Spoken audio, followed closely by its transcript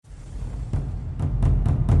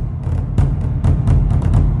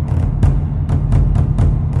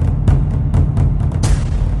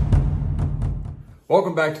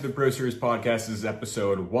Welcome back to the Pro Series Podcast. This is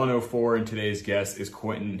episode 104, and today's guest is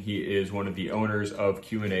Quinten. He is one of the owners of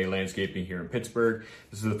Q&A Landscaping here in Pittsburgh.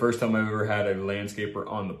 This is the first time I've ever had a landscaper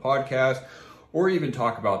on the podcast or even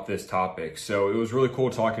talk about this topic. So it was really cool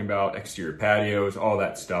talking about exterior patios, all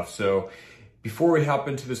that stuff. So before we hop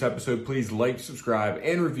into this episode, please like, subscribe,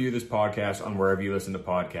 and review this podcast on wherever you listen to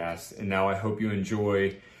podcasts. And now I hope you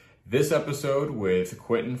enjoy this episode with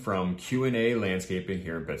Quinten from Q&A Landscaping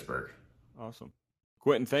here in Pittsburgh. Awesome.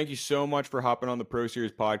 Quinten, thank you so much for hopping on the Pro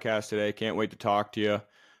Series podcast today. Can't wait to talk to you.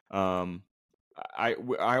 I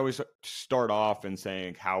always start off in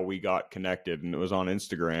saying how we got connected, and it was on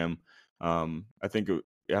Instagram. I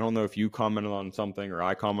don't know if you commented on something or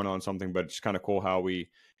I commented on something, but it's kind of cool how we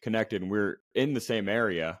connected, and we're in the same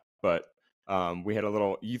area, but we had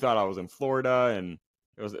you thought I was in Florida, and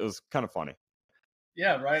it was kind of funny.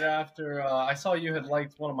 Yeah, right after I saw you had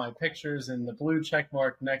liked one of my pictures, and the blue check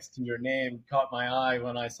mark next to your name caught my eye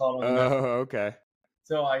when I saw it on the message. Okay.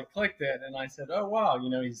 So I clicked it, and I said, oh, wow,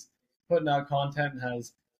 he's putting out content and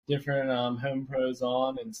has different home pros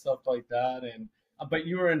on and stuff like that. And but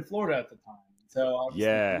you were in Florida at the time. So I was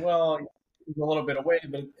thinking, well, it was a little bit away,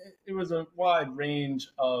 but it was a wide range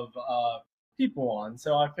of people on.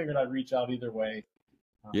 So I figured I'd reach out either way.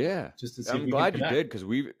 Just to see I'm glad you did, because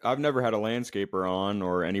I've never had a landscaper on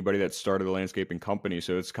or anybody that started a landscaping company,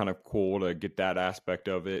 so it's kind of cool to get that aspect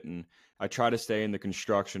of it. And I try to stay in the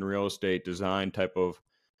construction, real estate, design type of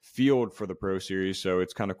field for the Pro Series, so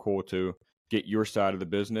it's kind of cool to get your side of the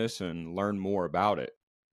business and learn more about it.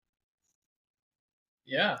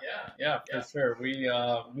 Yeah, for sure.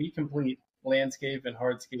 We complete landscape and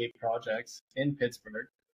hardscape projects in Pittsburgh.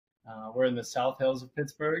 We're in the South Hills of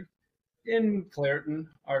Pittsburgh. In Clairton,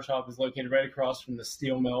 our shop is located right across from the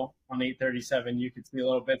steel mill on 837. You can see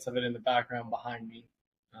little bits of it in the background behind me,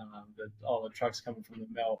 all the trucks coming from the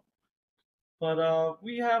mill. But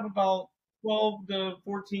we have about 12 to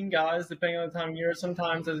 14 guys, depending on the time of year.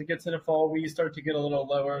 Sometimes as it gets into fall, we start to get a little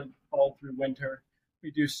lower, fall through winter.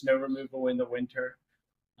 We do snow removal in the winter.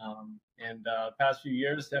 And past few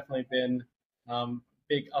years, definitely been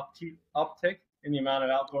big uptick in the amount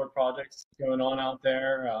of outdoor projects going on out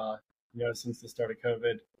there. Since the start of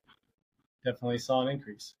COVID, definitely saw an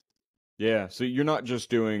increase. Yeah, so you're not just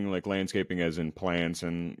doing like landscaping as in plants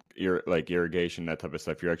and irrigation, that type of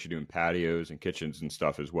stuff. You're actually doing patios and kitchens and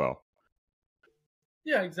stuff as well.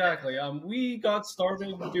 Yeah, exactly. We got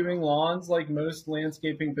started doing lawns like most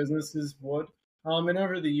landscaping businesses would. And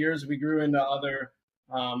over the years, we grew into other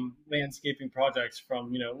landscaping projects,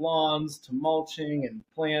 from lawns to mulching and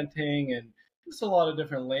planting and just a lot of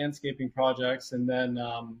different landscaping projects. And then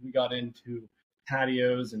we got into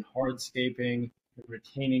patios and hardscaping,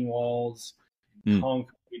 retaining walls,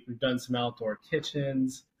 concrete. We've done some outdoor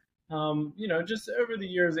kitchens. Just over the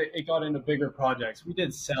years, it got into bigger projects. We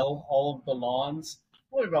did sell all of the lawns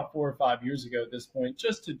probably about 4 or 5 years ago at this point,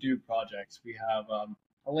 just to do projects. We have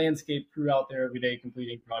a landscape crew out there every day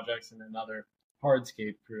completing projects, and another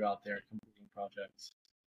hardscape crew out there completing projects.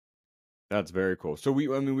 That's very cool. So we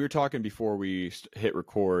were talking before we hit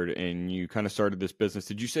record, and you kind of started this business.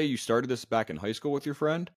 Did you say you started this back in high school with your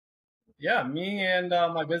friend? Yeah, me and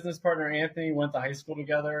my business partner, Anthony, went to high school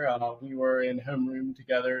together. We were in homeroom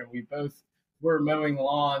together, and we both were mowing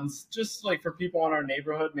lawns, just like for people in our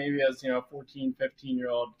neighborhood. Maybe as, 14,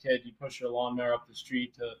 15-year-old kid, you push your lawnmower up the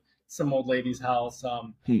street to some old lady's house.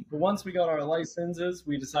 But once we got our licenses,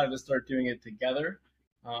 we decided to start doing it together.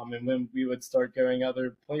 And when we would start going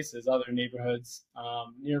other places, other neighborhoods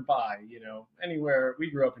nearby, anywhere.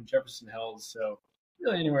 We grew up in Jefferson Hills, so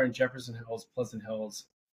really anywhere in Jefferson Hills, Pleasant Hills,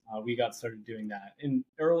 we got started doing that. And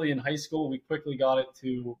early in high school, we quickly got it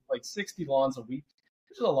to like 60 lawns a week,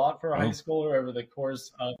 which is a lot for a high schooler over the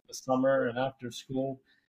course of the summer and after school.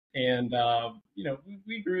 And,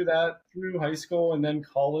 we grew that through high school and then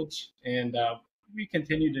college, and we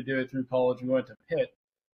continued to do it through college. We went to Pitt.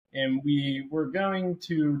 And we were going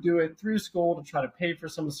to do it through school to try to pay for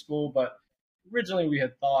some of school. But originally we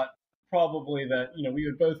had thought probably that, we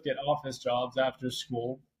would both get office jobs after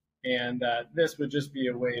school, and that this would just be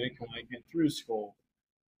a way to kind of get through school.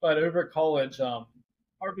 But over college,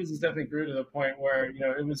 our business definitely grew to the point where,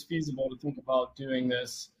 it was feasible to think about doing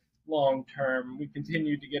this long term. We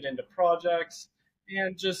continued to get into projects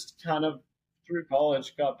and just kind of through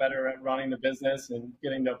college got better at running the business and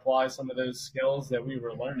getting to apply some of those skills that we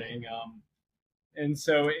were learning. And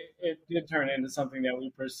so it did turn into something that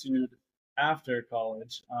we pursued after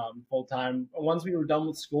college full time. Once we were done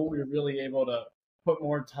with school, we were really able to put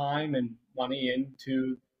more time and money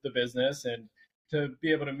into the business and to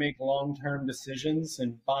be able to make long-term decisions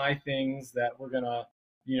and buy things that were going to,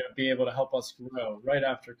 be able to help us grow. Right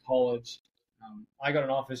after college, I got an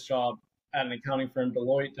office job at an accounting firm,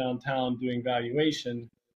 Deloitte downtown, doing valuation,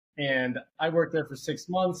 and I worked there for 6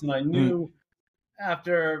 months, and I Mm. knew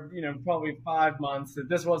after probably 5 months that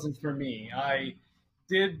this wasn't for me. I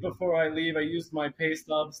did before I leave. I used my pay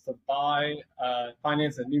stubs to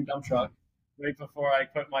finance a new dump truck right before I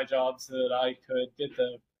quit my job, so that I could get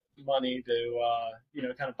the money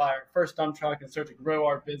to kind of buy our first dump truck and start to grow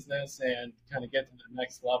our business and kind of get to the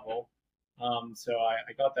next level. So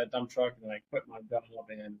I got that dump truck and then I quit my job,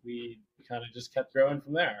 and we kind of just kept growing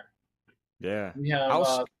from there. Yeah. We have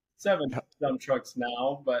How? 7 dump trucks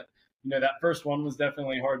now, but that first one was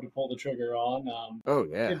definitely hard to pull the trigger on. Oh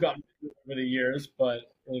yeah. They've gotten better over the years,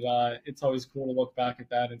 but it's always cool to look back at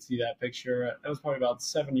that and see that picture. That was probably about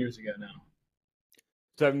 7 years ago now.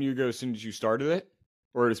 7 years ago, as soon as you started it,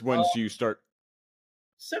 or is when did you start?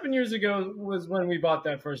 7 years ago was when we bought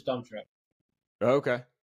that first dump truck. Okay.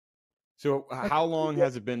 So how long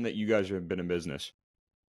has it been that you guys have been in business?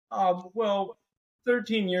 Well,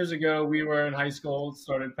 13 years ago, we were in high school,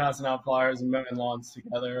 started passing out flyers and mowing lawns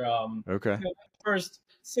together. Okay. The first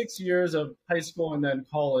 6 years of high school and then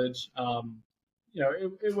college,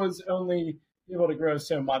 it was only able to grow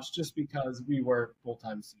so much just because we were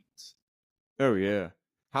full-time students. Oh yeah.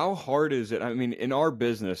 How hard is it? I mean, in our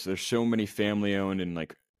business, there's so many family owned and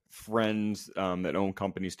like friends that own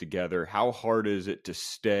companies together. How hard is it to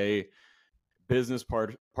stay business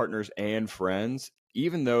partners and friends,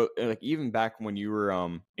 even though even back when you were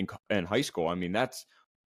in high school? I mean, that's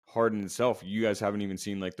hard in itself. You guys haven't even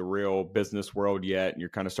seen like the real business world yet, and you're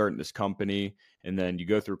kind of starting this company, and then you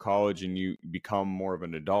go through college and you become more of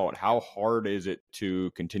an adult. How hard is it to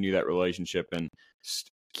continue that relationship and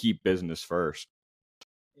keep business first?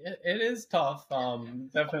 It is tough.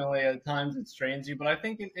 Definitely at times it strains you, but I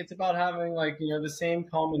think it's about having the same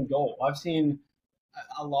common goal. I've seen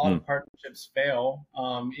a lot of partnerships fail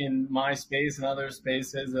in my space and other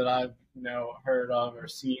spaces that I've heard of or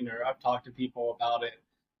seen, or I've talked to people about it.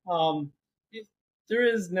 Um, there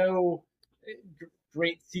is no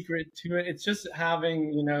great secret to it. It's just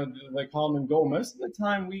having the common goal. Most of the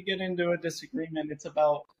time we get into a disagreement, it's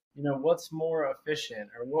about what's more efficient,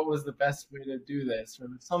 or what was the best way to do this, or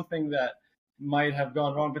something that might have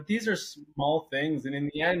gone wrong. But these are small things, and in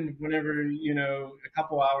the end, whenever a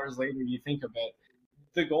couple hours later you think of it,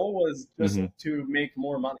 the goal was just to make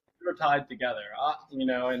more money. We were tied together,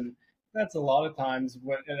 and that's a lot of times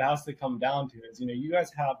what it has to come down to is you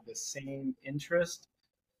guys have the same interest,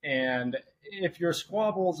 and if your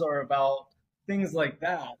squabbles are about things like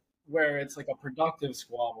that, where it's like a productive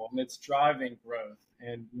squabble and it's driving growth,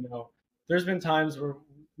 and there's been times where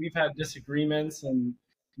we've had disagreements and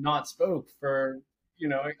not spoke for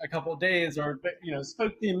a couple of days, or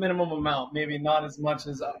spoke the minimum amount, maybe not as much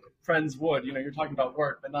as friends would. You're talking about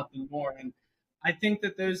work, but nothing more. And I think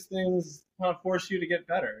that those things kind of force you to get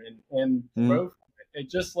better and grow from it. It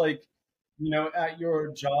just like at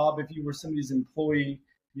your job, if you were somebody's employee,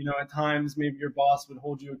 at times maybe your boss would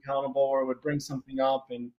hold you accountable or would bring something up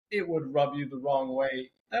and it would rub you the wrong way.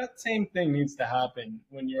 That same thing needs to happen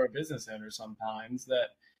when you're a business owner sometimes,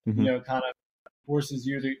 that kind of forces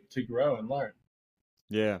you to grow and learn.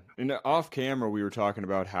 Yeah. And off camera, we were talking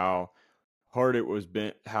about how hard it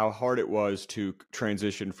was to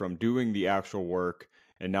transition from doing the actual work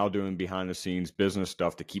and now doing behind the scenes business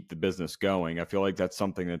stuff to keep the business going. I feel like that's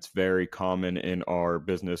something that's very common in our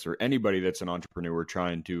business, or anybody that's an entrepreneur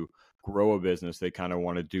trying to grow a business. They kind of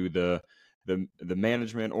want to do the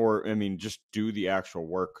management, or I mean, just do the actual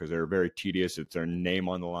work because they're very tedious. It's their name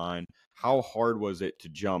on the line. How hard was it to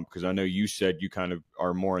jump? Because I know you said you kind of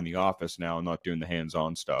are more in the office now and not doing the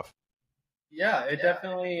hands-on stuff. Yeah, it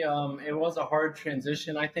definitely it was a hard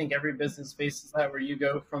transition. I think every business faces that, where you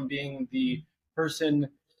go from being the person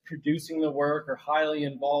producing the work or highly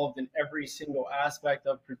involved in every single aspect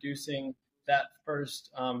of producing that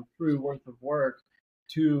first crew worth of work,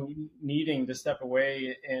 to needing to step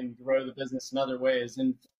away and grow the business in other ways.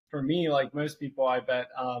 And for me, like most people, I bet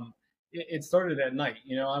it started at night.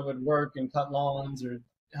 I would work and cut lawns or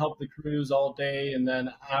help the crews all day, and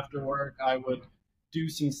then after work, I would do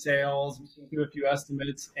some sales, do a few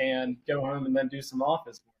estimates, and go home and then do some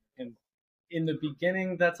office work. And in the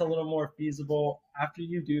beginning, that's a little more feasible. After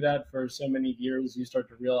you do that for so many years, you start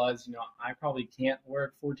to realize, I probably can't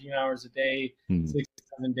work 14 hours a day, 6 to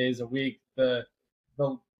 7 days a week. The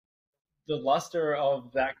luster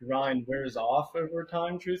of that grind wears off over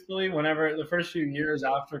time, truthfully. Whenever the first few years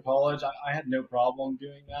after college, I had no problem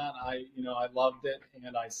doing that. I loved it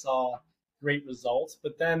and I saw great results.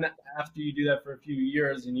 But then after you do that for a few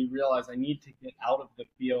years and you realize I need to get out of the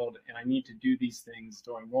field and I need to do these things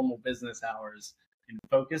during normal business hours and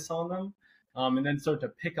focus on them, and then start to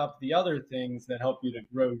pick up the other things that help you to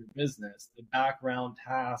grow your business, the background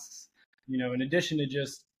tasks, in addition to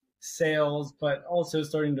just sales, but also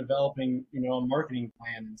starting developing, a marketing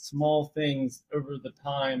plan and small things over the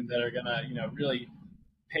time that are gonna, really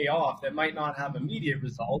pay off that might not have immediate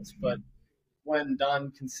results, but when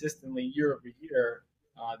done consistently year over year,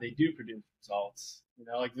 they do produce results.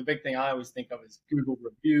 Like the big thing I always think of is Google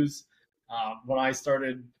reviews. When I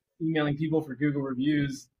started emailing people for Google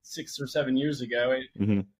reviews 6 or 7 years ago,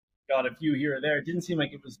 it got a few here or there. It didn't seem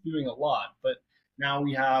like it was doing a lot, but now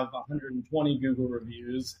we have 120 Google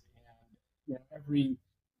reviews, and every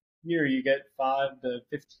year you get 5 to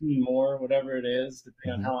 15 more, whatever it is,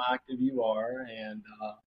 depending on how active you are, and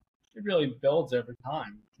it really builds over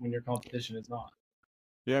time when your competition is not.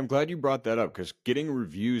 Yeah, I'm glad you brought that up because getting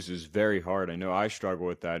reviews is very hard. I know I struggle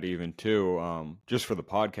with that even too, just for the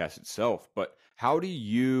podcast itself. But how do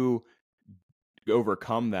you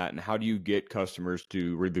overcome that, and how do you get customers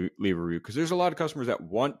to leave a review? Because there's a lot of customers that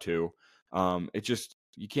want to. It's just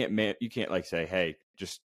you can't like say, hey,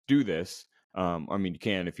 just do this. I mean, you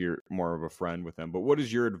can if you're more of a friend with them. But what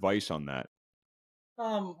is your advice on that?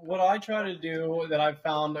 What I try to do that I've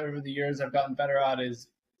found over the years I've gotten better at is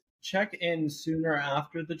check in sooner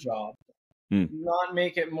after the job. Not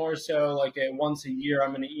make it more so like a once a year, I'm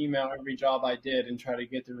going to email every job I did and try to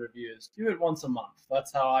get the reviews. Do it once a month.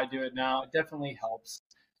 That's how I do it now. It definitely helps.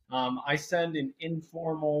 I send an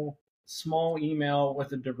informal, small email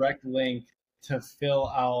with a direct link to fill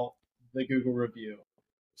out the Google review.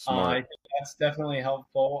 I think that's definitely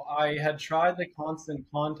helpful. I had tried the constant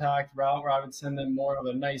contact route where I would send them more of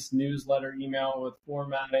a nice newsletter email with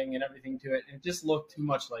formatting and everything to it. And it just looked too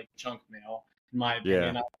much like junk mail, in my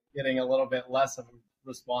opinion. I was getting a little bit less of a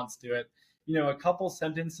response to it. A couple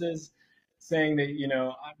sentences saying that,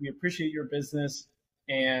 we appreciate your business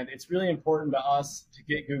and it's really important to us to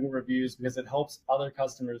get Google reviews because it helps other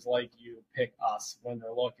customers like you pick us when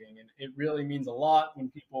they're looking. And it really means a lot when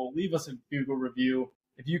people leave us a Google review.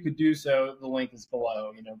 If you could do so, the link is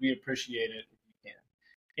below. We appreciate it if you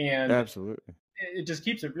can. And absolutely, it just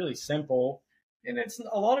keeps it really simple. And it's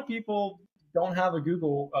a lot of people don't have a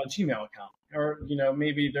Google Gmail account, or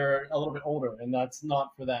maybe they're a little bit older, and that's not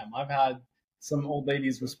for them. I've had some old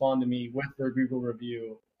ladies respond to me with their Google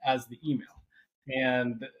review as the email,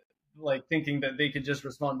 and like thinking that they could just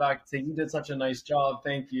respond back and say, "You did such a nice job,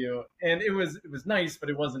 thank you." And it was nice, but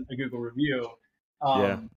it wasn't a Google review.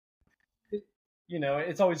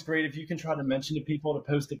 It's always great if you can try to mention to people to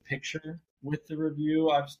post a picture with the review.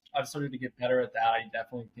 I've started to get better at that. I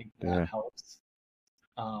definitely think that helps.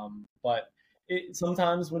 But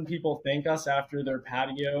sometimes when people thank us after their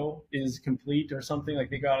patio is complete or something, like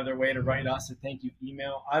they go out of their way to write us a thank you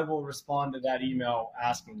email, I will respond to that email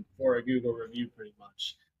asking for a Google review pretty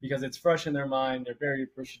much because it's fresh in their mind. They're very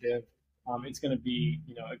appreciative. It's going to be,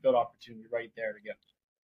 a good opportunity right there to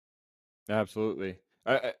go. Absolutely.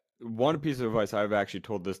 One piece of advice I've actually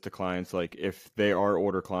told this to clients, like if they are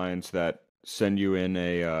older clients that send you in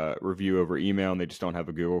a review over email and they just don't have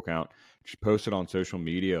a Google account, just post it on social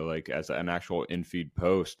media, like as an actual in-feed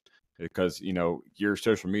post, because, your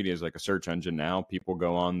social media is like a search engine now. People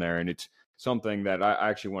go on there, and it's something that I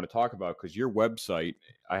actually want to talk about because your website,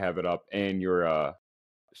 I have it up, and your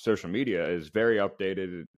social media is very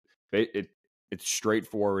updated. It's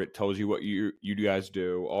straightforward. It tells you what you guys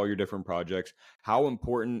do, all your different projects. How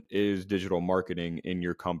important is digital marketing in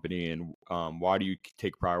your company, and why do you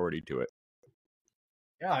take priority to it?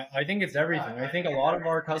 Yeah, I think it's everything. I think a lot of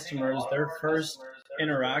our customers, their first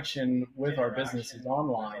interaction with our business is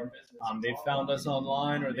online. They found us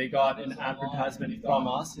online, or they got an advertisement from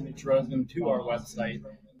us and it drove them to our website.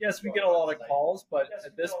 Yes, we get a lot of calls, but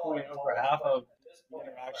at this point, over half of the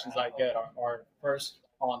interactions I get are first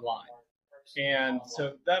online. And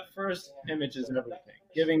so that first image is everything.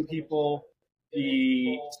 Giving people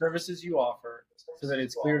the services you offer so that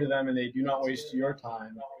it's clear to them and they do not waste your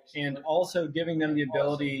time. And also giving them the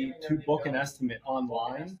ability to book an estimate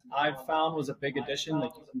online, I've found was a big addition.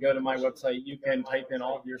 Like you can go to my website, you can type in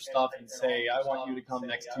all of your stuff and say, I want you to come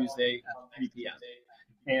next Tuesday at 3 p.m.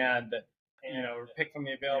 And pick from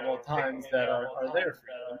the available times that are there for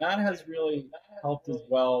you. And that has really helped as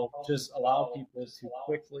well, just allow people to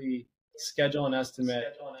quickly schedule an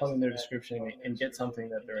estimate, put in their description, and get something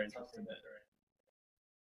that they're interested in.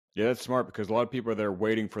 Yeah, that's smart because a lot of people are there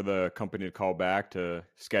waiting for the company to call back to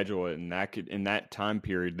schedule it, and that could, in that time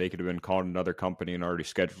period, they could have been calling another company and already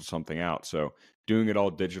scheduled something out. So doing it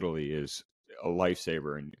all digitally is a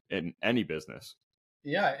lifesaver in any business.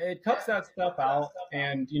 Yeah, it cuts that stuff out.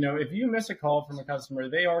 And, if you miss a call from a customer,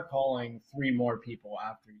 they are calling 3 more people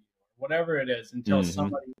after you, whatever it is, until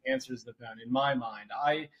somebody answers the phone. In my mind,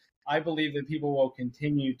 I believe that people will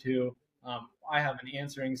continue to. I have an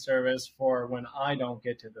answering service for when I don't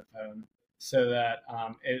get to the phone, so that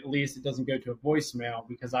at least it doesn't go to a voicemail,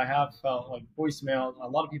 because I have felt like voicemail, a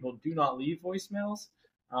lot of people do not leave voicemails.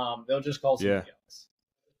 They'll just call Yeah, somebody else.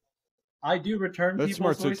 I do return that's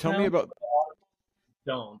people's smart. So tell me voicemails, about,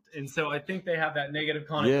 don't. And so I think they have that negative yeah,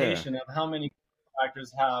 connotation of how many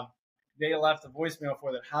actors have they left a voicemail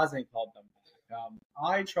for that hasn't called them back.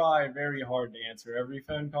 I try very hard to answer every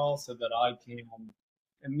phone call so that I can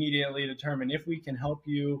immediately determine if we can help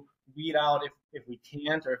you, weed out if we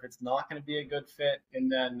can't, or if it's not going to be a good fit,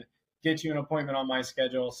 and then get you an appointment on my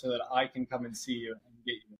schedule so that I can come and see you and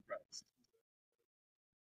get you a price.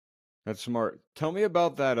 that's smart. Tell me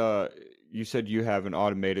about that. You said you have an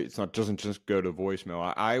automated. It's not doesn't just go to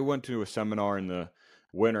voicemail. I went to a seminar in the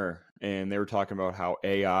winter, and they were talking about how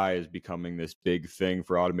AI is becoming this big thing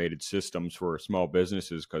for automated systems for small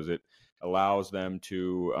businesses because it allows them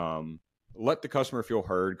to let the customer feel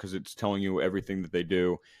heard because it's telling you everything that they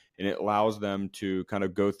do, and it allows them to kind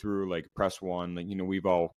of go through like press one. Like we've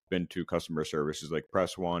all been to customer services, like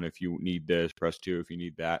press one if you need this, press two if you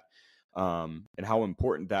need that, and how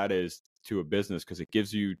important that is to a business because it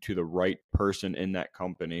gives you to the right person in that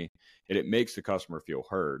company and it makes the customer feel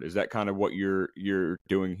heard. Is that kind of what you're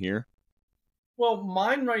doing here? Well,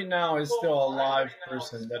 mine right now is still a live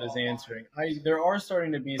person that is answering. There are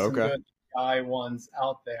starting to be some Okay. good AI ones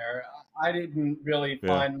out there. I didn't really Yeah.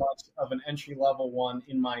 find much of an entry level one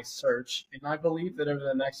in my search, and I believe that over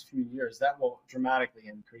the next few years that will dramatically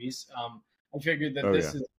increase. I figured that Oh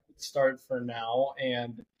this yeah. is a good start for now,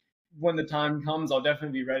 and when the time comes, I'll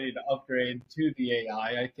definitely be ready to upgrade to the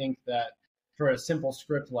AI. I think that for a simple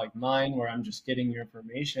script like mine, where I'm just getting your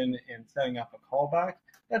information and setting up a callback,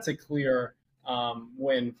 that's a clear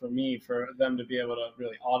win for me for them to be able to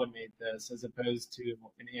really automate this as opposed to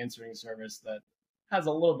an answering service that has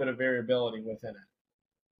a little bit of variability within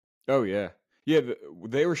it. Oh yeah. Yeah,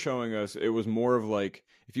 they were showing us it was more of like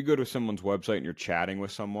if you go to someone's website and you're chatting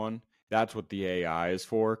with someone, that's what the AI is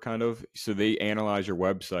for, kind of. So they analyze your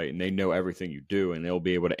website and they know everything you do, and they'll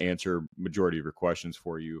be able to answer majority of your questions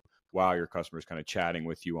for you while your customer's kind of chatting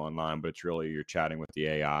with you online, but it's really you're chatting with the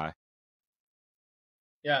AI.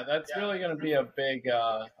 Yeah, that's really going to be a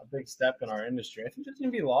big step in our industry. I think there's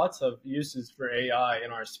going to be lots of uses for AI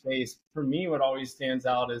in our space. For me, what always stands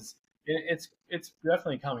out is it's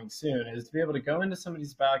definitely coming soon. Is to be able to go into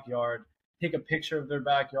somebody's backyard, take a picture of their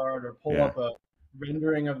backyard, or pull Yeah. up a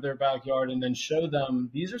rendering of their backyard, and then show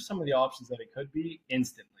them these are some of the options that it could be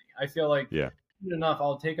instantly. I feel like Yeah. good enough.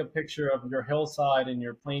 I'll take a picture of your hillside and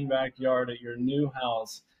your plain backyard at your new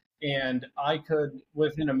house, and I could,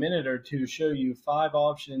 within a minute or two, show you five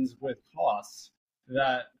options with costs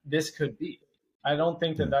that this could be. I don't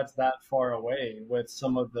think that Yeah. that's that far away with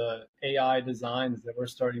some of the AI designs that we're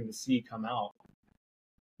starting to see come out.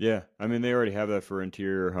 Yeah, I mean they already have that for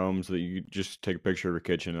interior homes that you just take a picture of your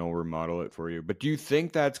kitchen and it'll remodel it for you. But do you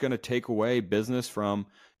think that's going to take away business from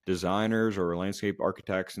designers or landscape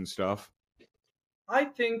architects and stuff? I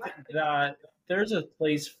think that there's a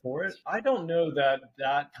place for it. I don't know that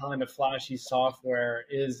that kind of flashy software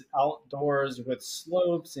is outdoors with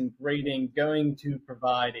slopes and grading going to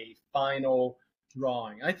provide a final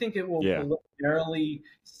drawing. I think it will Yeah. preliminarily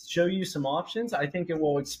show you some options. I think it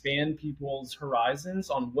will expand people's horizons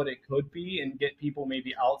on what it could be and get people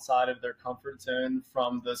maybe outside of their comfort zone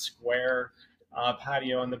from the square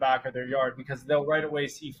patio in the back of their yard, because they'll right away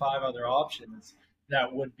see five other options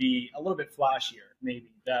that would be a little bit flashier,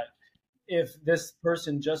 maybe. That if this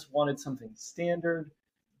person just wanted something standard,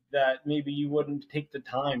 that maybe you wouldn't take the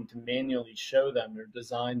time to manually show them or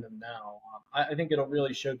design them now. I think it'll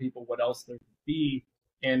really show people what else there could be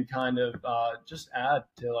and kind of just add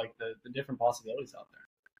to like the different possibilities out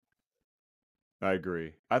there. I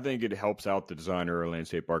agree. I think it helps out the designer or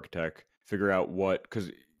landscape architect figure out what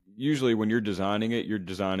because usually when you're designing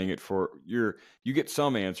it for you get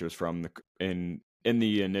some answers from the in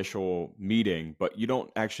the initial meeting, but you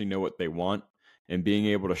don't actually know what they want. And being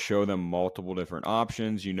able to show them multiple different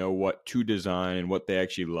options, you know what to design and what they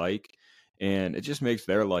actually like, and it just makes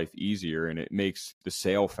their life easier and it makes the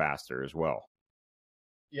sale faster as well.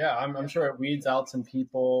 Yeah, I'm sure it weeds out some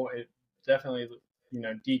people. It definitely,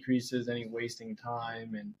 decreases any wasting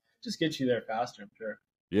time and just gets you there faster, I'm sure.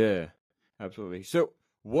 Yeah, absolutely. So,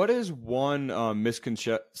 what is one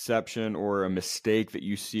misconception or a mistake that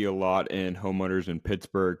you see a lot in homeowners in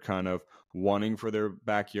Pittsburgh kind of wanting for their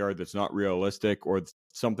backyard that's not realistic or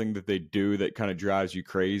something that they do that kind of drives you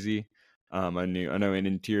crazy? I know in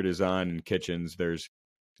interior design and kitchens, there's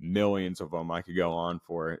millions of them I could go on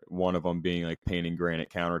for. One of them being like painting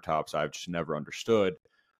granite countertops. I've just never understood.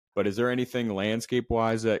 But is there anything landscape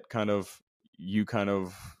wise that you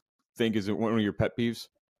think is one of your pet peeves?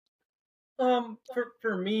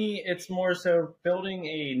 For me, it's more so building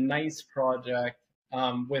a nice project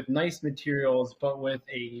with nice materials, but with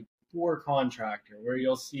a poor contractor, where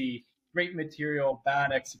you'll see great material,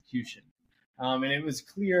 bad execution. And it was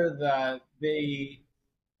clear that they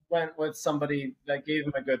went with somebody that gave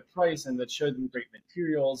them a good price and that showed them great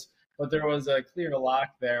materials, but there was a clear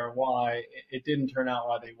lack there why it didn't turn out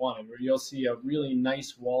why they wanted. Where you'll see a really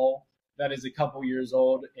nice wall that is a couple years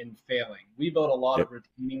old and failing. We built a lot Yep. of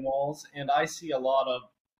retaining walls, and I see a lot of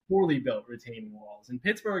poorly built retaining walls. And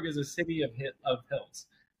Pittsburgh is a city of hills.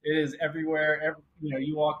 It is everywhere.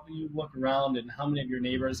 You look around, and how many of your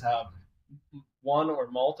neighbors have one or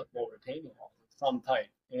multiple retaining walls of some type?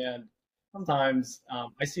 And sometimes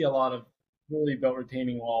I see a lot of poorly built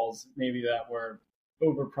retaining walls, maybe that were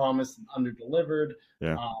overpromised and underdelivered,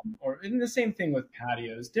 Yeah. or in the same thing with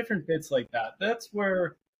patios, different bits like that. That's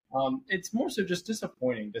where it's more so just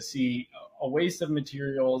disappointing to see a waste of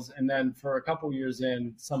materials, and then for a couple years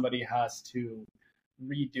in, somebody has to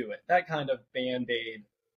redo it. That kind of band-aid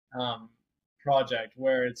um, project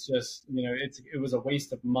where it's just it was a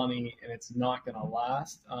waste of money and it's not going to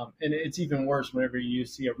last. And it's even worse whenever you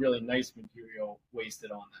see a really nice material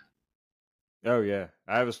wasted on that. Oh yeah,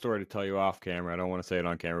 I have a story to tell you off camera. I don't want to say it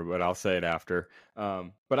on camera, but I'll say it after.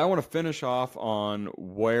 But I want to finish off on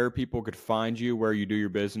where people could find you, where you do your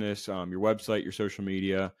business, your website, your social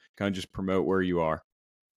media, kind of just promote where you are.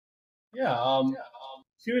 Yeah,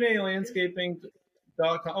 Q&A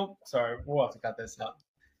landscaping.com. Oh, sorry, we'll have to cut this out.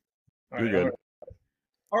 All You're right, good.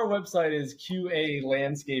 our website is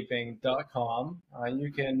qalandscaping.com.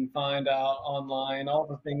 You can find out online all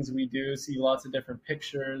the things we do, see lots of different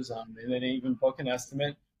pictures, and then even book an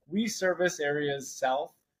estimate. We service areas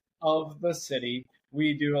south of the city.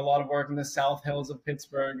 We do a lot of work in the South Hills of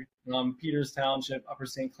Pittsburgh, Peters Township, Upper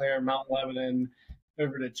St. Clair, Mount Lebanon,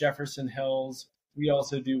 over to Jefferson Hills. We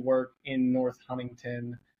also do work in North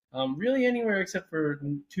Huntington, really anywhere except for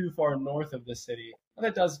too far north of the city. And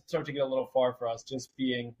that does start to get a little far for us, just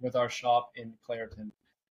being with our shop in Clairton.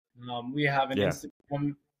 We have an Yeah.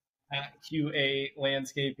 Instagram at QA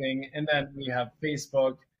Landscaping, and then we have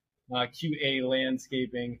Facebook, QA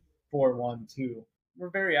Landscaping 412. We're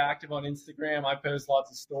very active on Instagram. I post lots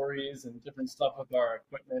of stories and different stuff with our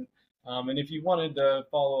equipment. And if you wanted to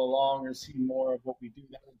follow along or see more of what we do,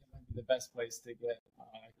 that would definitely be the best place to get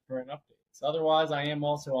current updates. Otherwise, I am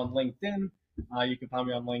also on LinkedIn. You can find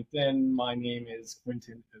me on LinkedIn. My name is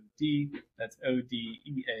Quinten O'Dea. That's Odea.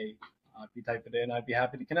 If you type it in, I'd be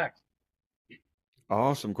happy to connect.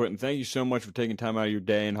 Awesome, Quinten. Thank you so much for taking time out of your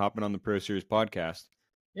day and hopping on the Pro Series podcast.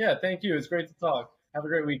 Yeah, thank you. It's great to talk. Have a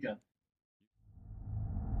great weekend.